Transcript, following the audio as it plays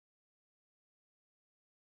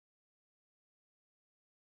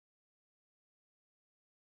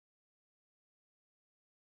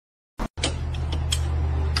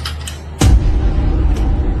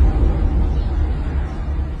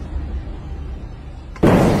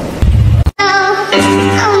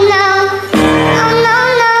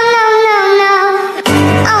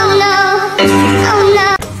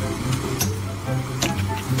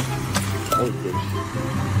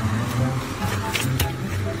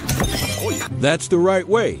That's the right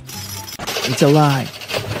way. It's a lie.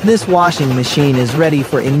 This washing machine is ready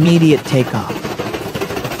for immediate takeoff.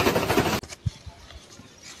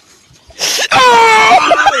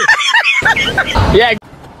 Yeah.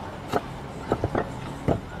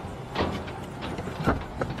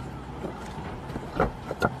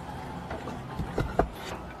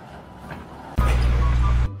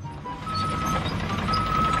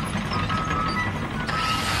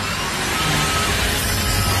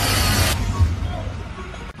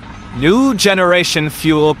 New generation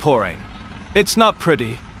fuel pouring. It's not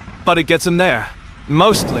pretty, but it gets them there.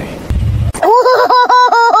 Mostly.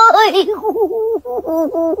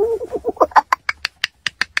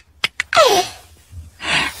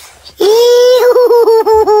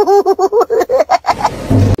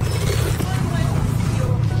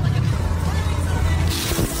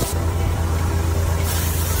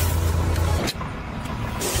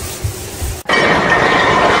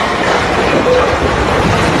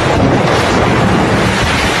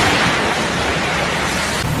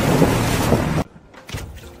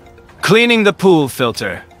 Cleaning the pool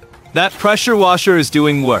filter. That pressure washer is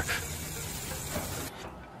doing work.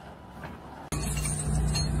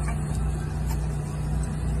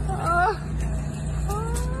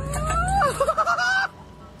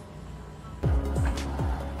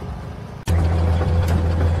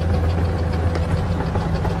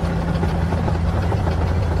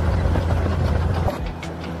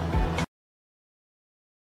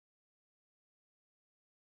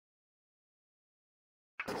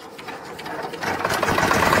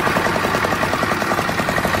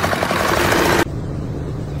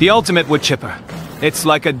 The ultimate wood chipper. It's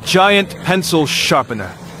like a giant pencil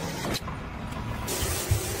sharpener.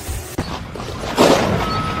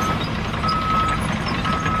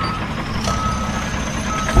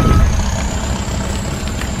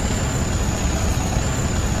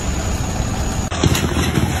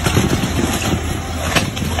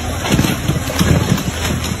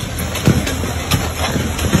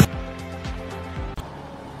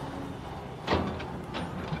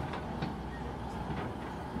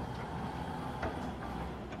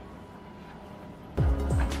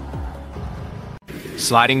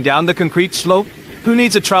 Sliding down the concrete slope? Who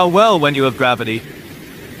needs a trowel well when you have gravity?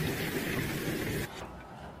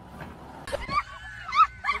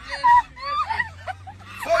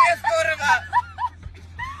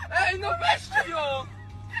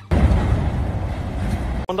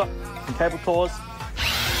 Some cable tours.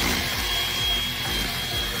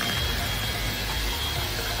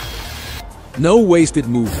 No wasted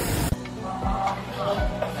movement.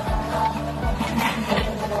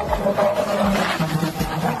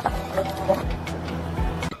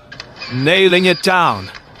 Nailing it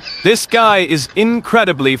down. This guy is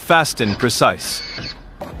incredibly fast and precise.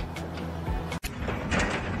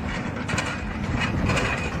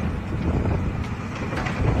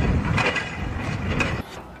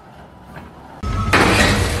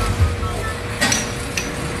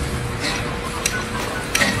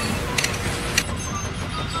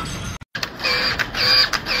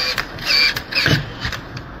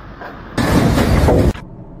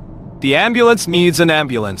 The ambulance needs an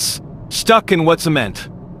ambulance. Stuck in wet cement.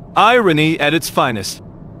 Irony at its finest.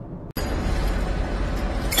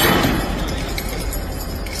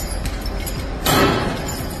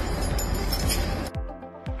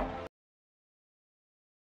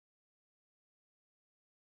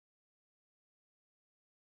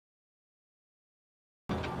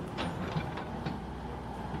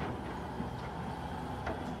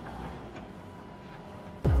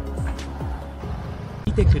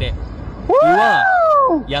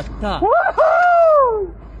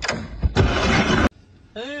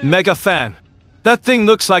 Mega fan. That thing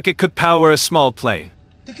looks like it could power a small plane.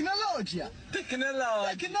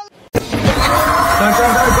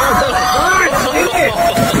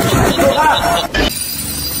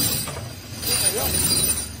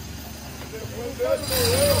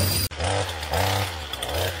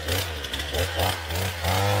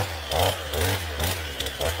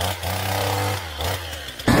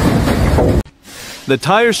 The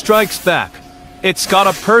tire strikes back. It's got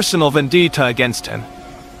a personal vendetta against him.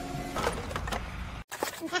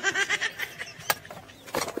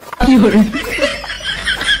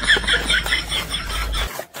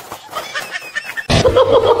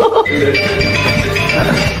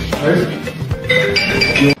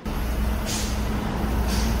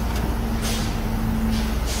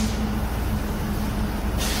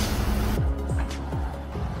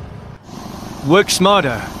 Work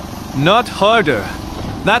smarter, not harder.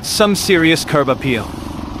 That's some serious curb appeal.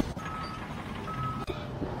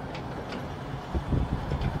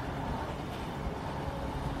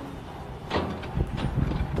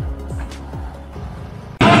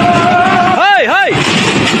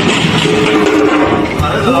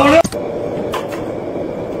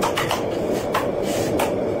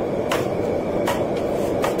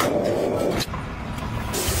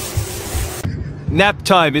 Nap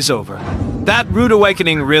time is over. That rude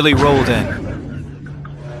awakening really rolled in.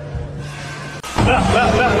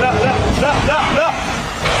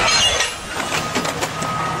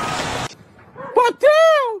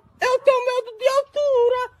 Patrão, eu tenho medo de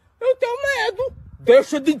altura. Eu tenho medo.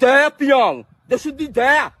 Deixa de ideia, peão. Deixa de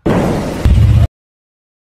ideia.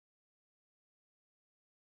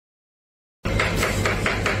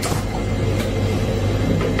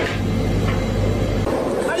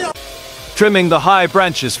 Trimming the high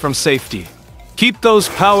branches from safety. Keep those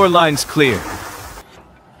power lines clear.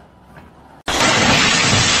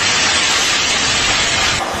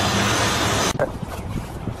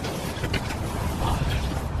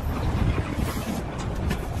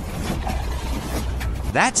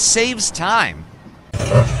 That saves time.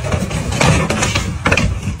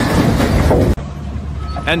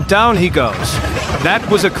 And down he goes. That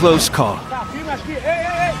was a close call.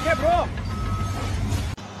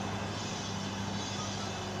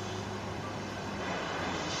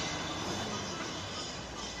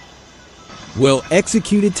 Well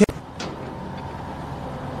executed.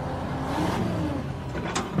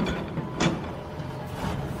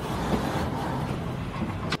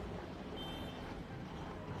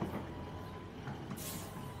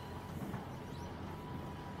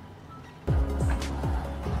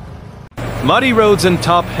 Muddy roads and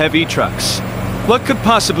top-heavy trucks. What could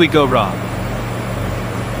possibly go wrong?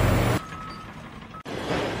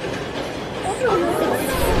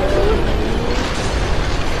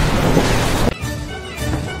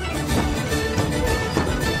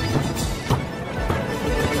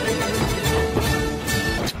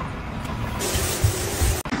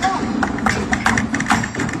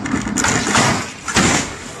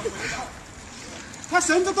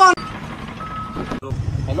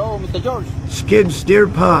 Hello, Mr. George. Skid steer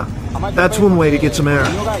pop. That's one way to get some air.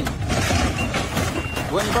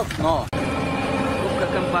 No.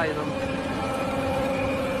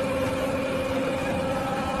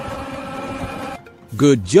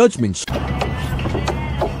 Good judgment.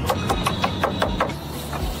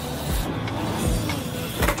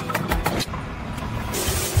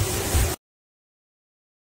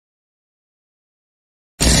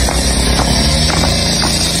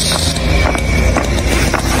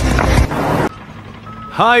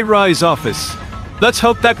 High-rise office. Let's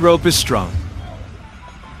hope that rope is strong.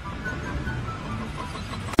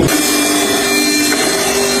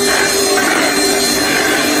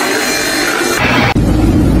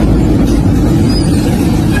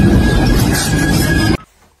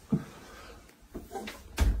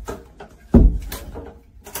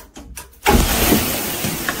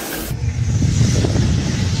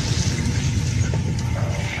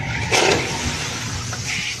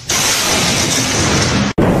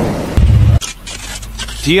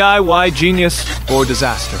 DIY genius or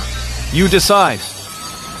disaster? You decide.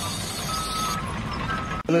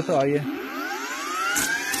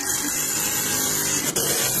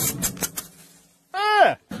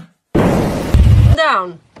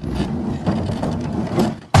 Down.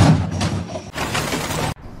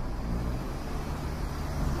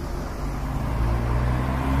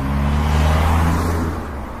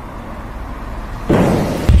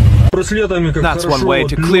 That's one way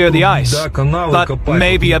to clear the ice, but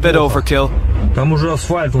maybe a bit overkill. Там уже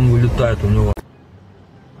асфальт, он вылетает у него.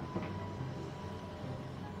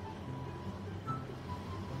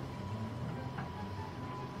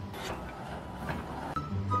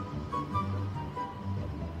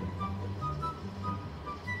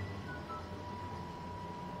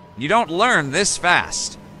 You don't learn this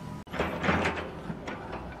fast.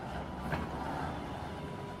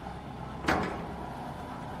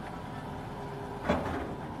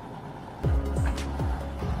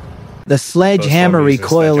 The sledgehammer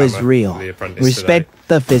recoil is real. Respect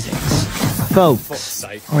the physics. Folks,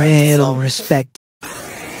 real respect.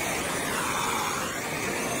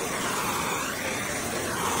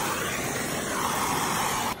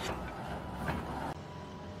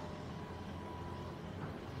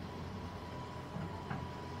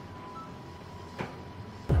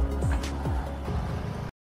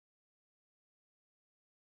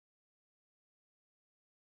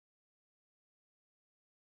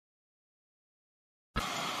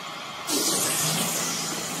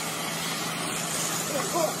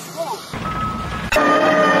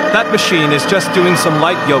 That machine is just doing some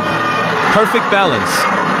light yoga. Perfect balance.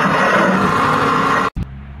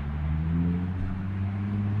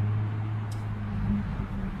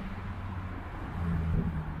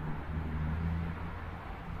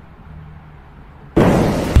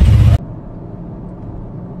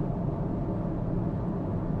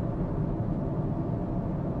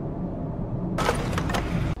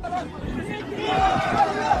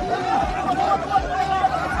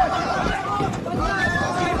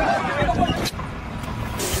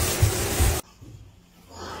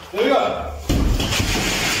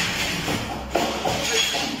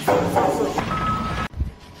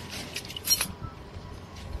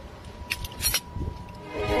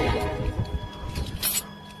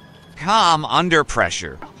 calm under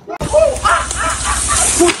pressure.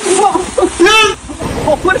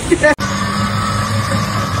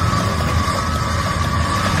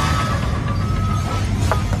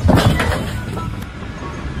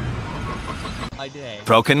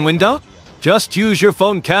 Broken window? Just use your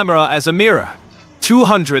phone camera as a mirror.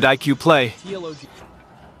 200 IQ play.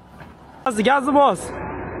 Gazı bas.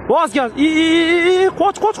 Bas gaz. İyi.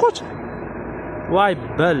 Koç. Vay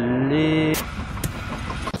belli.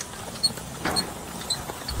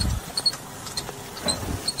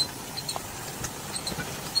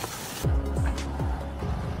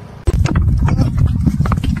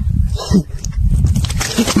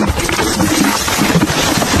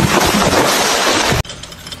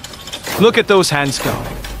 Look at those hands go.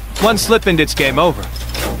 One slip and it's game over.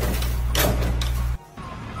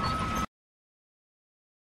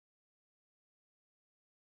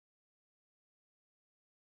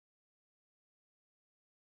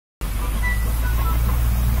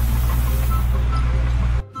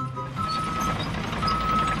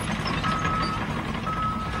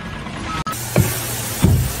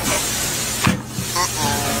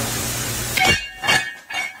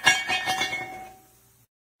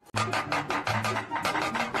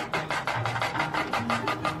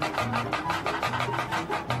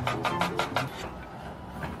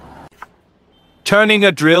 Turning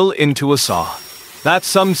a drill into a saw. That's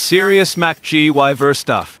some serious MacGyver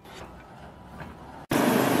stuff.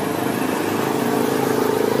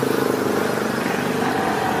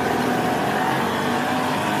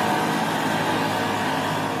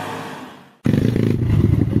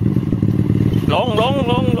 Long.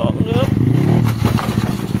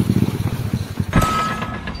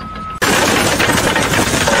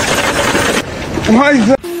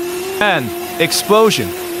 And explosion.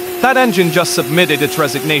 That engine just submitted its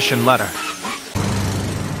resignation letter.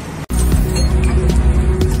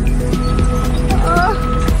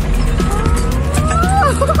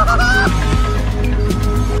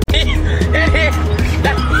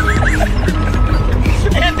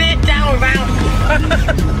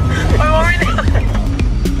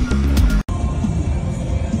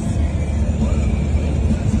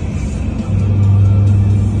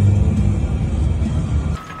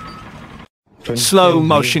 Slow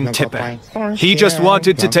motion tipper. He just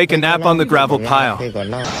wanted to take a nap on the gravel pile.